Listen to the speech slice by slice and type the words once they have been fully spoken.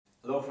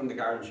Hello from the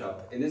garden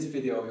shop. In this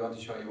video we want to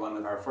show you one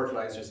of our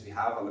fertilisers we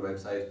have on the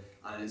website,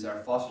 and it is our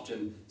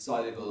Phostrogen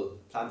soluble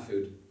plant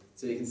food.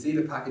 So you can see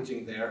the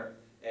packaging there.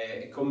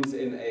 It comes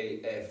in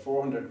a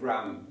 400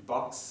 gram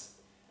box,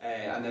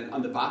 and then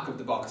on the back of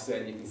the box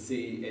then you can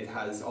see it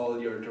has all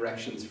your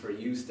directions for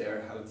use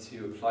there, how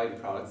to apply the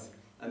product.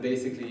 And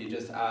basically you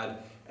just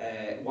add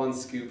 1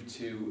 scoop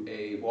to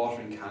a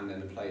watering can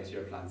and apply it to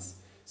your plants.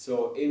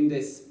 So in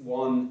this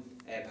one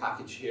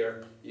package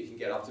here, you can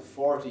get up to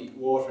 40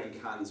 watering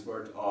cans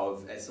worth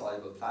of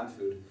soluble plant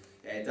food.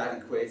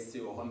 That equates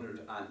to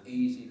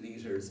 180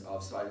 litres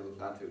of soluble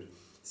plant food.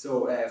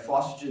 So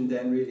Phostrogen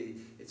then really,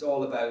 it's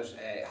all about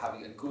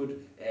having a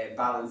good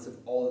balance of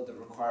all of the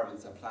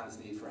requirements that plants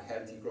need for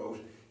healthy growth.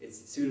 It's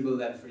suitable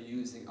then for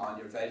using on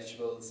your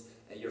vegetables,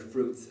 your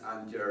fruits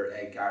and your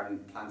garden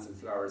plants and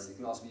flowers. It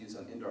can also be used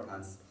on indoor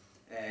plants.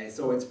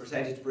 So its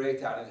percentage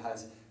breakdown, it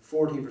has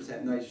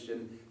 14%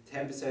 nitrogen,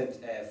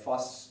 10%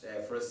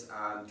 phosphorus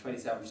and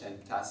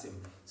 27% potassium.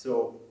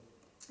 So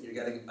you're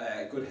getting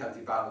a good healthy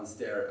balance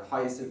there.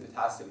 Highest in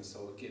potassium,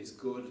 so it gives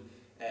good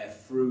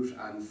fruit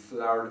and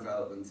flower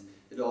development.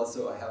 It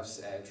also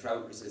helps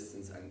drought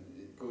resistance and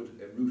good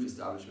root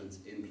establishment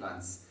in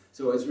plants.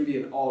 So it's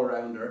really an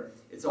all-rounder.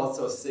 It's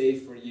also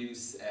safe for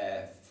use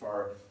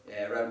for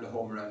around the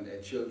home, around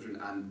children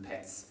and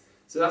pets.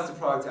 So that's the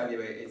product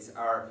anyway. It's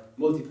our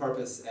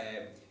multi-purpose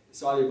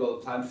soluble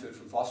plant food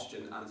from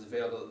Phostrogen, and it's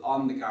available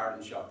on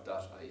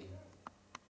thegardenshop.ie.